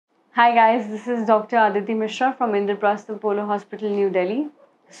Hi guys, this is Dr. Aditi Mishra from Indraprastha Apollo Hospital, New Delhi.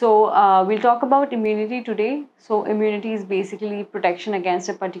 We'll talk about immunity today. So immunity is basically protection against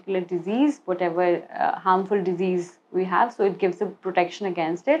a particular disease, whatever harmful disease we have. So it gives a protection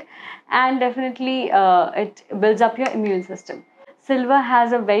against it, and definitely it builds up your immune system. Silver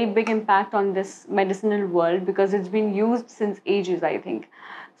has a very big impact on this medicinal world because it's been used since ages, I think.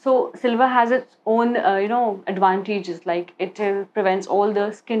 So silver has its own, advantages. Like it prevents all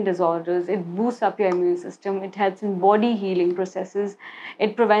the skin disorders. It boosts up your immune system. It helps in body healing processes.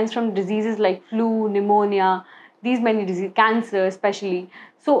 It prevents from diseases like flu, pneumonia, these many diseases, cancer especially.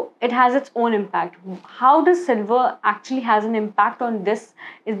 So it has its own impact. How does silver actually has an impact on this?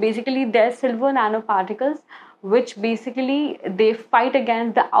 Is basically there's silver nanoparticles, which basically they fight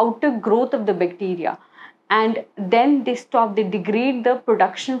against the outer growth of the bacteria, and then they degrade the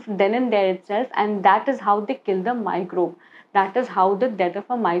production then and there itself, and that is how they kill the microbe. That is how the death of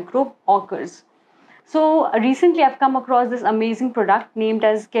a microbe occurs. So recently I've come across this amazing product named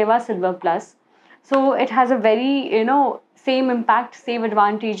as Keva Silver Plus. So it has a very, same impact, same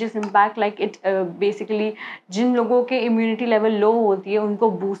advantageous impact. Like it basically जिन लोगों के immunity level low होती है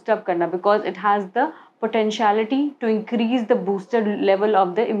उनको boost up करना, because it has the potentiality to increase the boosted level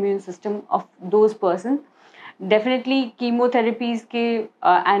of the immune system of those persons. Definitely chemotherapies ke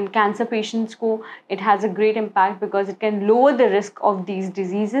and cancer patients ko it has a great impact because it can lower the risk of these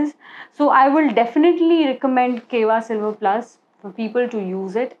diseases. So I will definitely recommend Keva Silver Plus for people to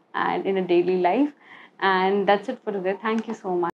use it and in a daily life. And that's it for today. Thank you so much.